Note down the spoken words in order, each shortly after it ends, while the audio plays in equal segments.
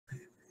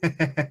In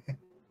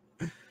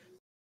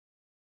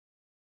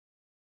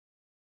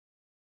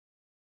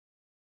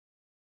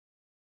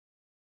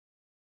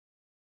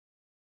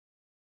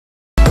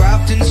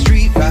the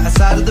street, right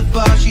outside of the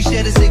bar, she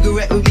shared a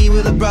cigarette with me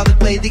with her brother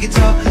played the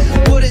guitar.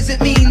 What does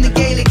it mean, the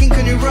Gaelic and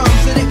country rum?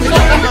 Said it was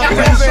one of my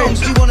friend's songs.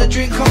 Do you wanna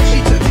drink home?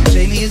 She took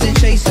Jamie as a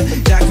chaser,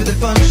 Jack for the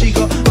fun. She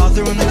got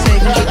Arthur on the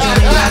table, but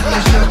Johnny had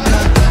my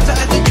shotgun. So I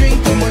had to drink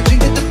and one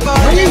drink at the bar.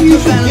 The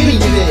band on the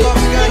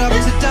jukebox got up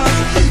to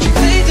dance. She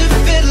played the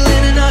fiddle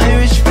in an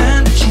Irish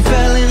band. She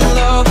fell in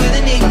love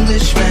with an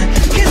Englishman.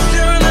 Kissed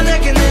her on the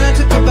neck and then I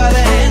took her by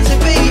the hand.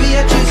 Said,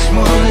 baby, I just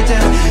wanna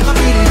dance. I'm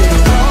feeling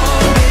it.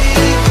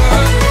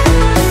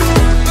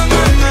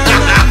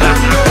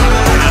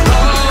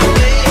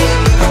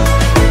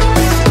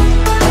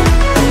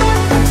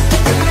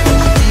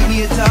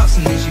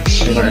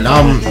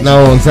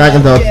 No, on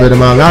second thought, bit of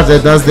man. That's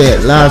it, that's the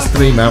last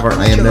stream ever.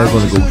 I am now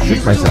going to go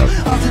shoot myself.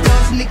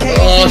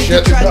 Oh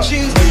shit.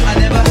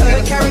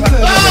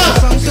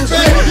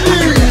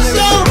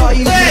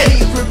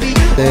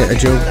 A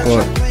joke,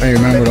 but I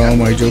remember all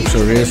my jokes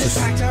are racist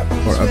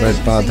or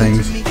about bad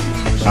things.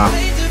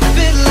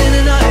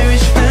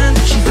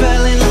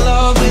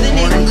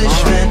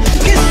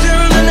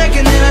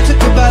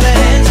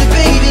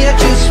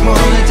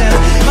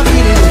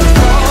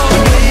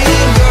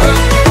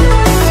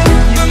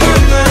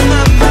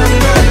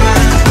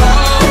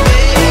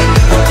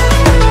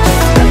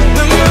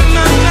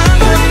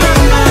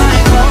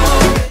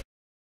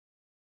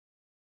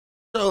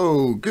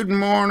 So, good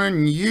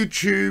morning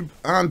YouTube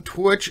and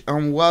Twitch,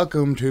 and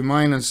welcome to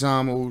mine and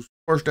Samo's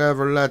first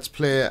ever Let's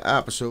Play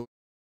episode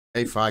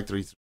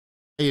 8533.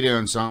 How you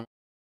doing, Sam?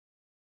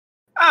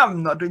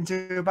 I'm not doing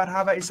too bad.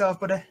 How about yourself,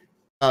 buddy?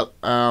 Well,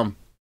 I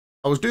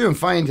was doing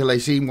fine till I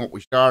seen what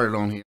we started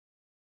on here.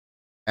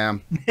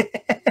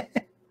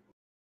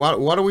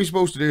 What are we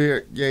supposed to do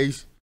here,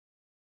 guys?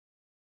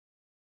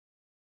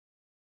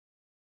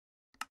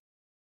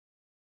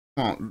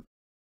 Come on,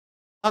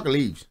 lock of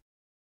leaves.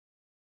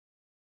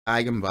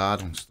 I am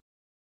bad and stuff.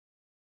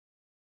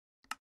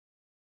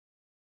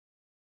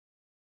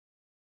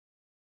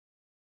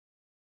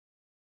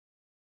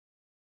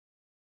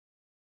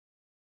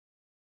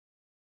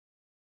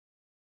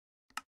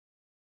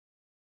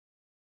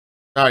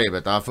 Sorry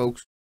about that,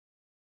 folks.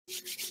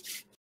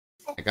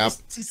 Pick up.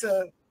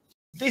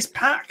 This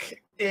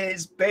pack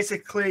is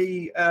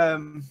basically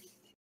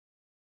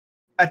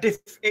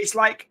it's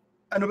like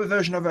another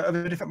version of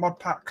a different mod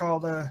pack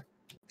called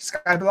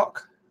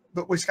Skyblock.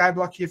 But with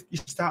Skyblock, you're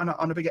starting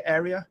on a bigger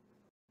area.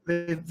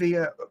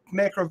 The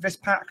maker of this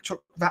pack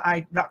took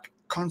that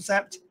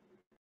concept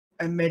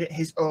and made it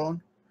his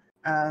own.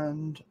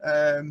 And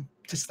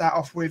to start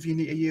off with, you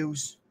need to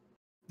use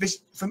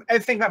this from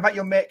everything that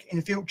you'll make in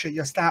the future.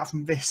 You'll start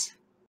from this.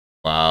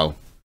 Wow.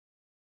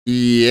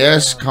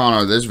 Yes,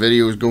 Connor. This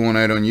video is going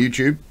out on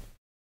YouTube.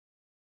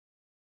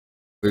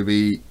 We'll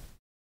be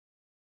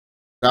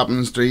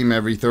stopping the stream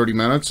every 30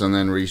 minutes and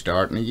then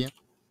restarting again.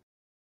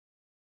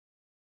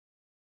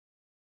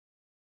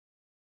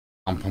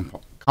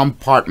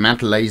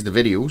 Compartmentalize the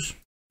videos.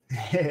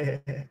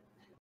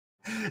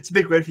 It's a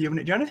big word for you, isn't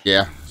it, Johnny?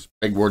 Yeah, it's a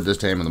big word this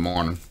time of the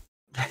morning.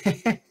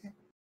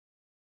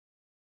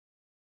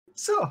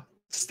 So,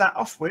 to start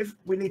off with,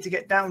 we need to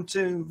get down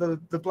to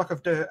the block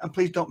of dirt, and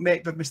please don't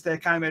make the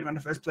mistake I made when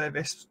I first played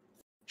this.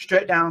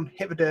 Straight down,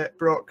 hit the dirt,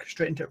 broke,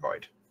 straight into a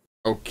void.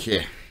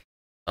 Okay,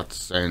 that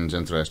sounds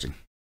interesting.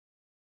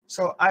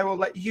 So, I will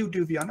let you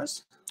do the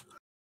honours.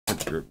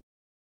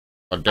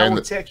 I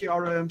will take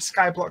your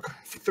Skyblock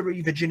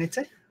 3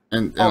 virginity.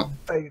 And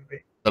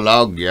baby. The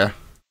log, yeah?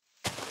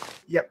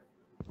 Yep.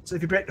 So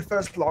if you break the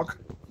first log,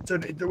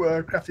 turn it into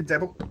a crafting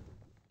table.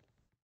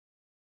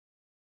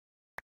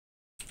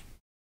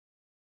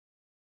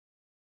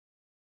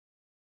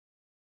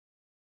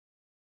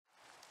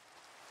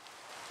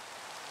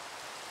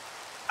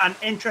 An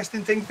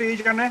interesting thing for you,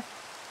 Johnny,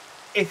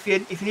 if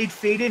you need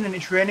feeding and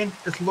it's raining,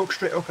 just look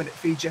straight up and it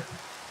feeds you.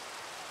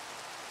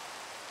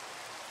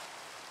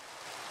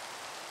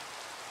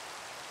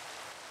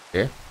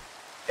 Yeah.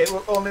 It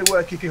will only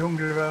work if you're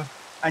hungry, though,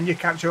 and your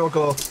capture will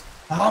go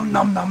nom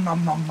nom nom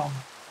nom nom nom.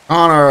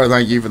 Honor,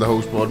 thank you for the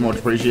host, bud. Much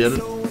appreciated.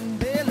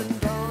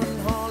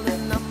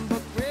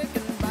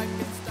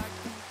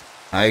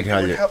 I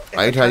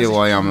tell you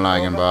why I'm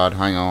lagging bad.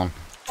 Hang on.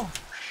 Oh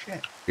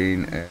shit.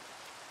 It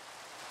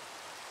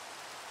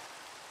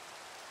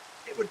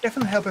would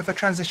definitely help if I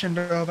transitioned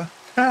over,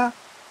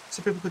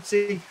 so people could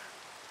see.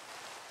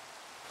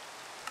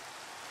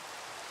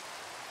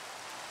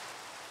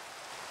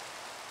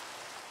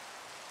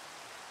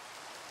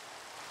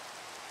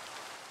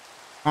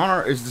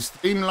 Honor, is the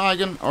stream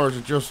lagging or is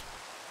it just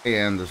the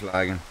end that's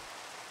lagging?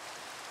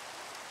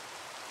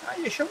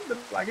 You shouldn't be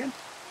lagging.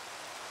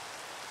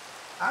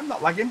 I'm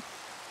not lagging.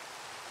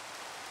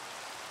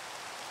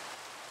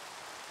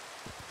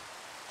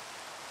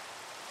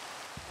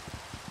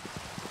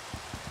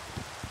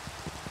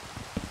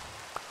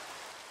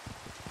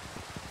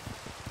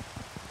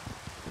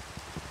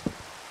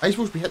 Are you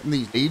supposed to be hitting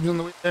these leaves on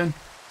the way down?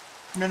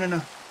 No,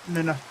 not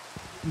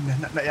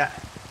yet.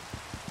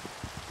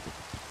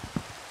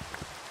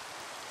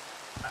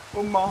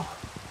 One more.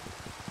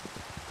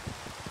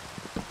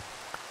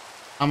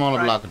 I'm on a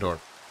Right. block of door.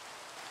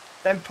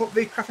 Then put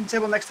the crafting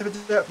table next to the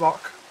dirt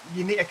block.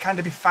 You need to kind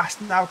of be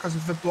fast now because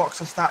the blocks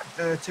will start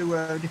to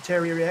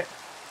deteriorate.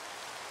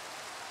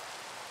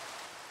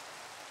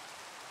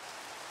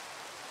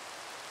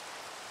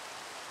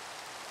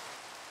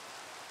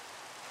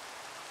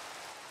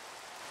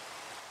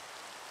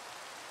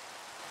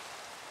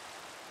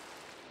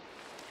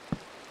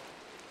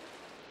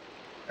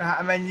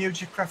 And then use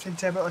your crafting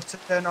table to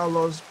turn all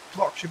those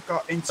blocks you've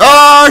got into.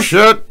 Oh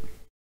shit!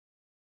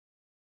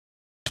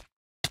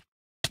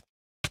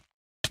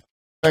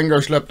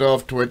 Finger slipped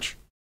off Twitch.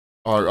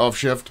 Or off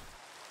shift.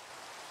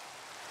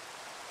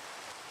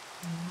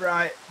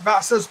 Right,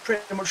 that's us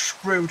pretty much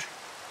screwed.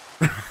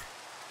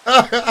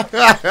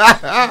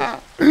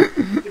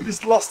 You've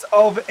just lost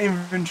all the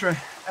inventory.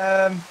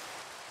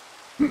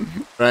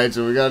 Right,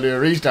 so we gotta do a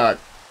restart.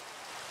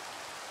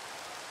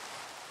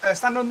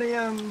 Stand on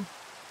the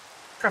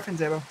crafting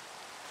table.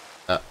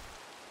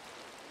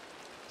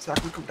 So I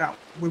can come down.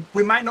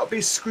 We might not be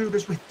as screwed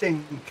as we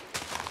think.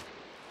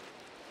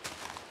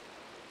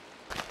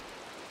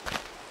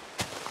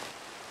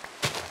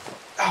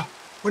 Oh,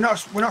 we're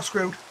not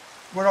screwed.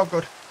 We're all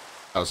good.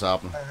 How's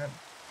happening? Did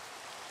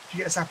you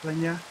get a sapling?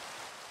 Yeah.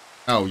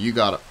 Oh, you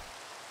got it.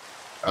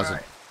 That's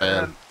Alright.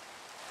 it.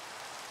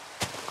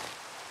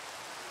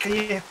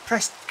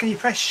 Can you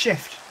press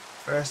shift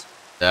first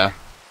Yeah.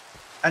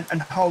 and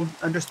hold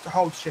and just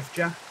hold shift,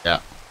 yeah?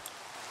 Yeah.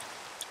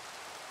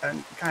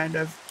 And kind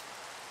of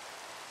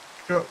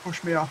don't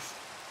push me off.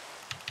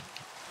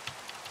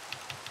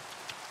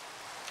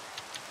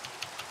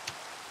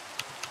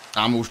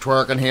 Samo's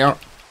twerking here.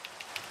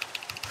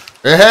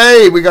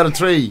 Hey, we got a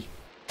 3.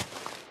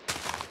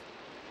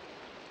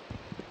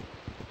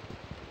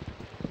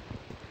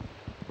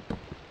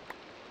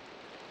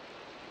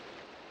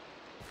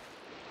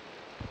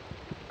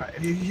 Right,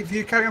 if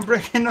you carry on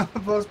breaking up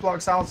those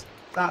blocks, I'll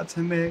start to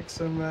make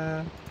some.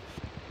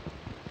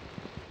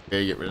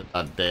 Okay, get rid of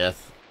that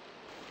death.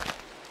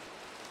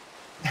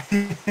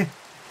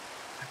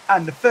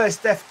 And the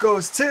first death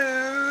goes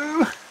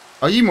to.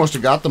 Oh, you must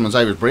have got them as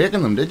I was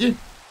breaking them, did you?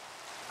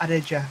 I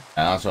did, yeah.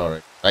 Yeah, that's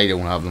alright. I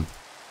don't have them.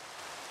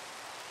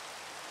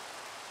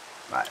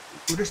 Right,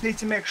 we just need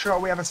to make sure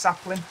we have a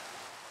sapling.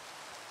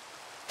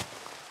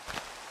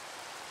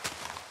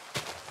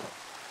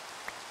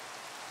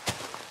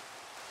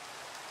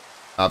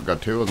 I've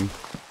got 2 of them.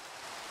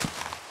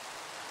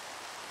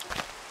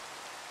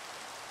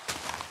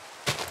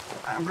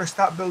 I'm gonna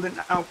start building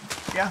out.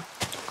 Yeah.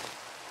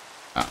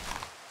 Ah.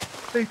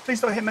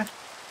 Please don't hit me.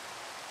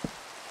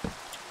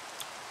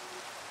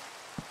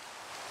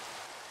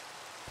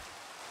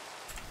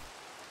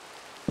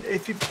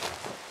 If you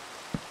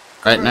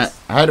Right, now,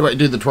 how do I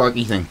do the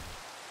twerky thing?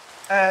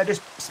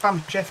 just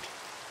spam shift.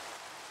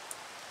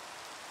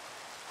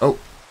 Oh.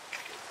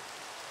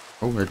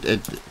 Oh,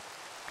 it.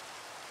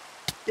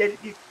 Yeah,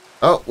 you,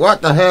 Oh,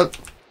 what the hell?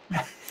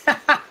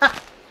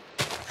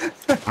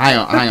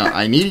 Hang on.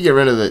 I need to get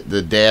rid of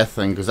the death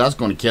thing, because that's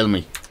going to kill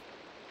me.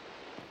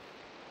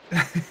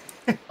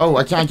 Oh,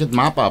 I can't get the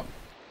map up.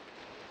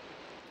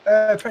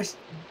 press.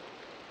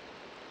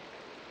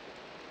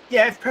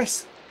 Yeah,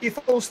 press your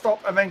full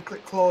stop and then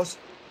click close.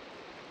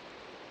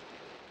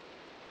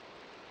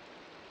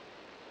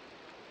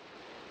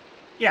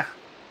 Yeah.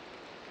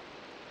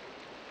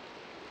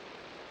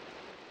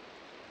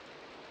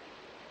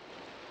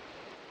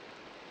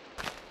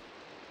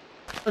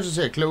 I should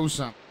say close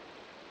some.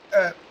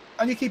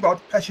 On your keyboard,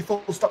 press your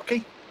full stop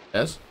key,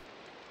 Yes?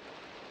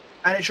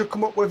 and it should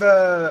come up with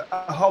a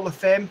Hall of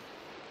Fame.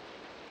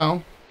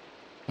 Oh.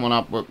 Coming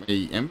up with my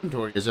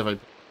inventory as if I...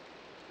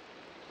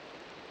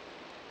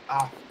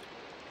 Ah.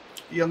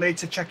 You'll need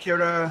to check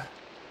your.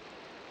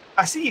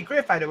 I see your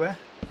grave, by the way.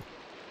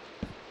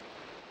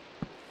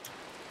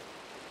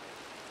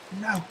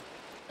 No.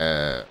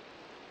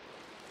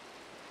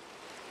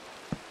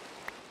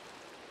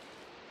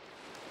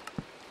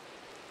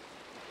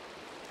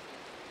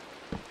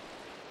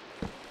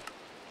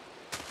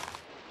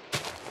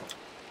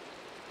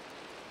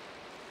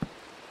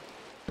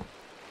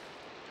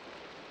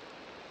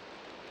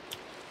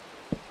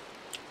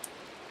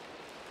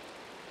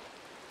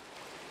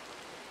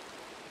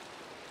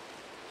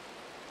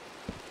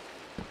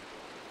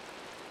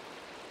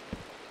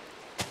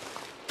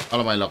 What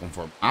am I looking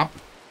for? Map?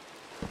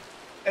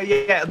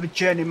 Yeah, the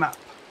journey map.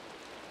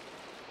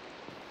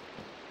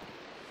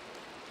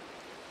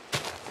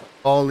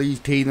 All these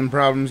teething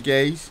problems,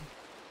 guys.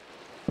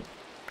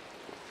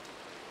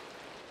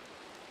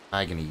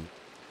 Agony.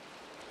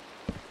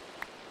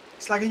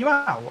 It's lagging you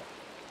out.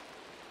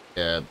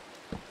 Yeah.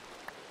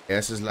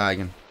 Yes, is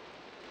lagging.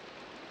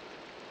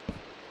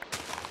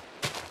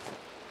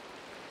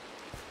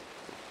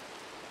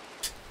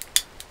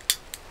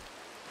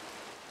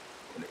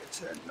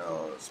 Turn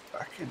those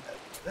back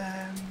into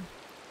them.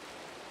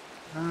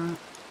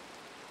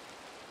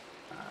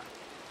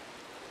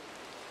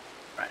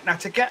 Right, now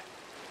to get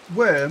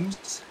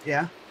worms,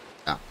 yeah,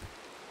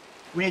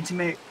 we need to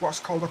make what's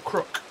called a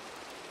crook.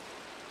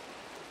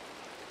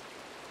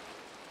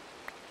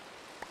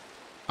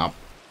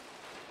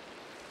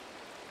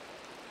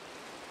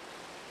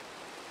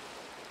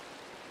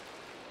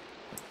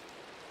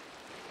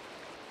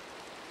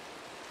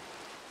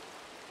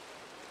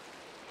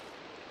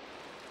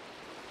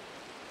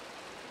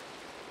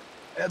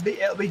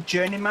 It'll be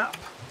journey map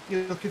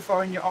you're looking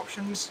for in your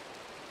options.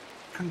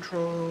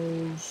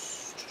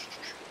 Controls.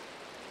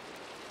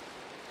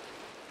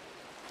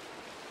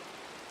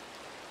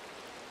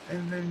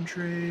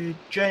 Inventory.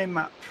 Journey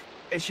map.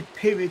 It's your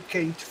period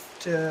key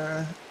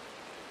to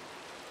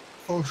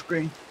full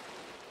screen.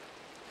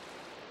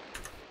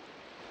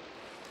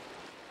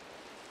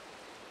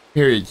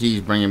 Period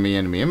keys bringing me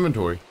into my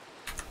inventory.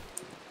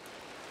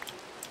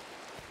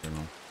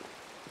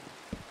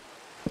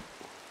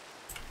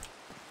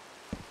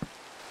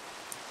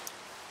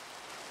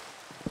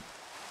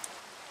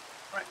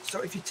 Right,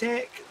 so if you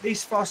take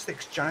these 4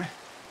 sticks, Johnny,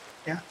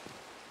 yeah,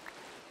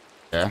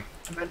 Yeah.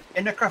 and then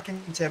in the crafting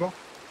table,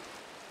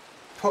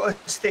 put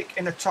a stick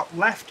in the top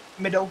left,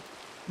 middle,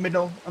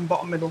 and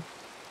bottom middle.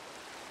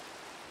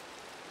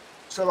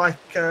 So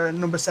like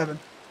number 7.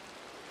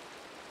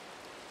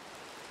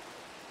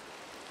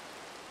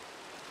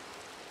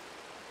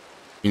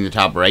 In the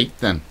top right,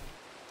 then.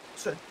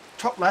 So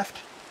top left,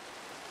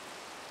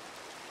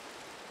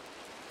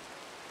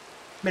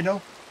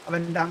 middle, and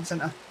then down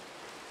center.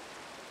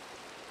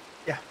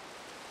 Yeah,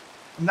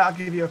 and that'll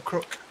give you a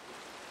crook.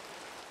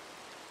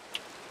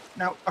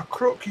 Now a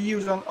crook you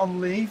use on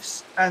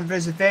leaves, and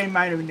there's a very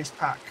minor in this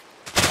pack.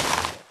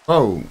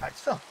 Oh. Right,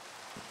 so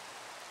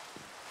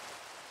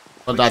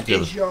What that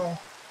is do? your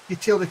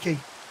utility key.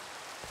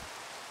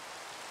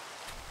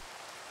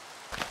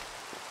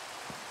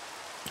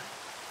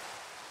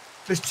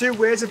 There's 2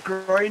 ways of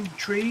growing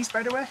trees,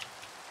 by the way.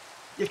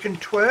 You can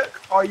twerk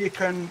or you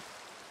can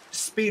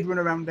speed run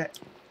around it,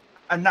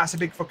 and that's a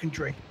big fucking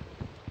tree.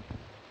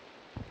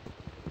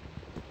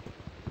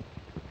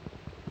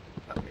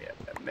 Let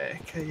me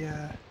make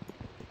a.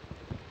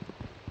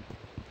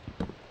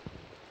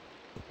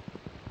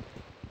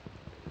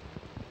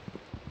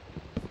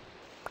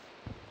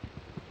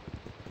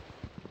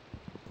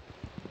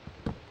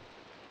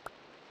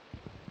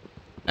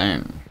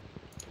 Damn.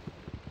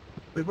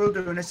 We will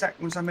do in a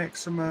sec once I make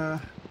some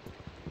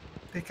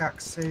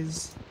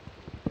pickaxes.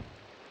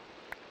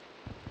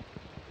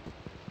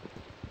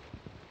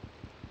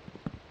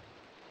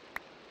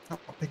 Not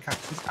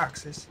pickaxes,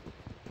 axes.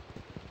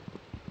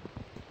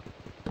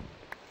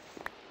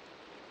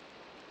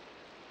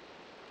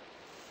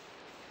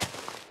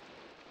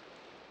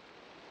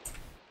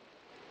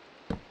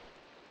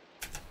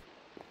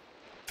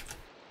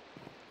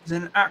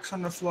 There's an axe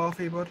on the floor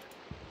for you, bud.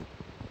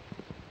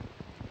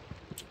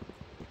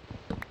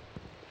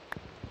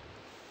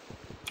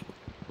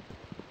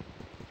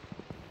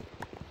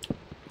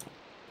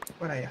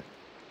 Where are you?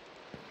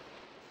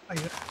 Are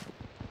you?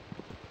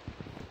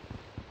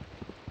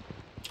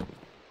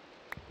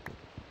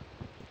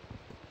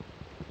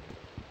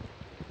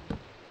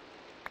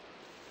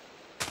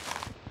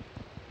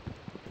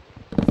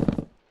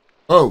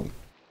 Oh.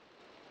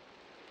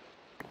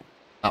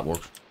 That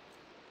works.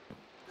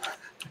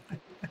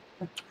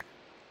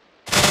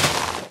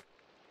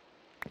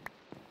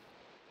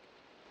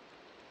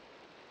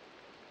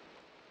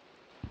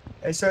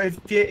 So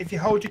if you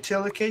hold your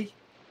tiller key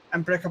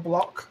and break a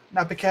block,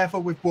 now be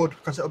careful with wood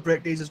because it'll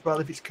break these as well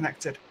if it's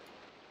connected.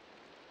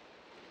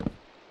 And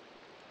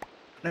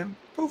then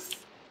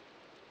poof.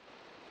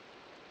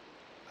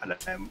 And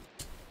then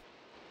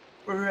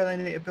we really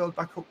need to build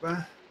back up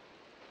there.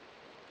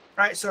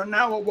 Right, so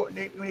now what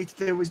we need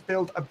to do is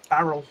build a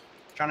barrel,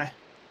 Johnny.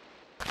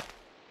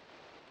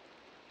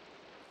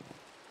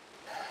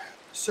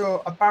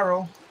 So a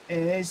barrel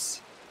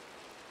is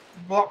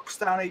blocks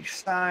down each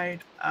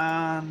side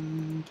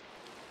and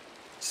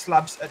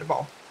slabs at the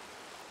bottom.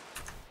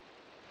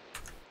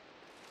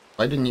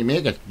 Why didn't you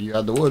make it? You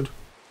had the wood.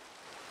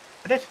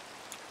 I did.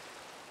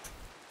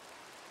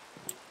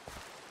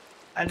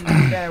 And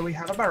there we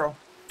have a barrel.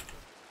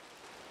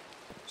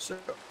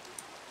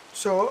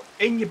 So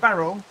in your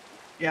barrel,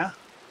 yeah.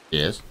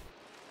 Yes.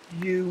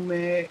 You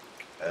make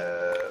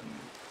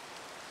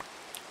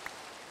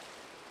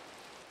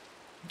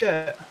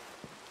dirt.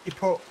 You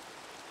put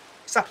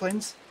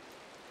saplings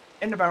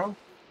in the barrel,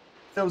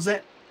 fills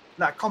it,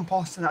 that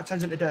compost, and that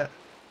turns into dirt.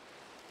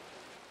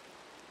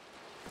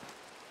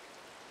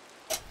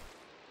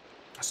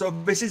 So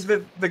this is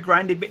the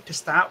grindy bit to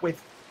start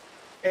with.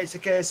 It's a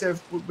case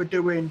of we're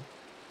doing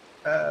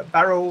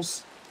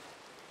barrels,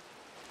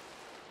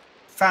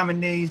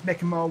 farming these,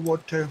 making more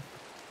wood to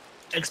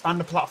expand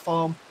the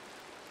platform,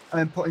 and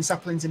then putting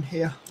saplings in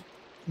here.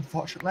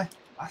 Unfortunately,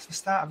 that's the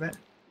start of it.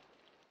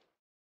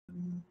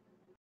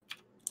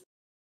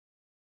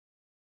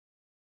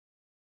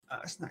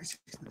 That's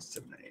 96,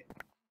 97, 8.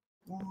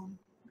 1.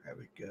 There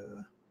we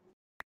go.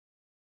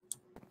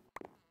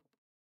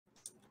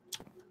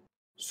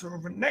 So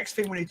the next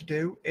thing we need to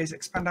do is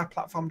expand our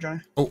platform,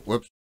 Johnny. Oh,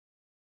 whoops.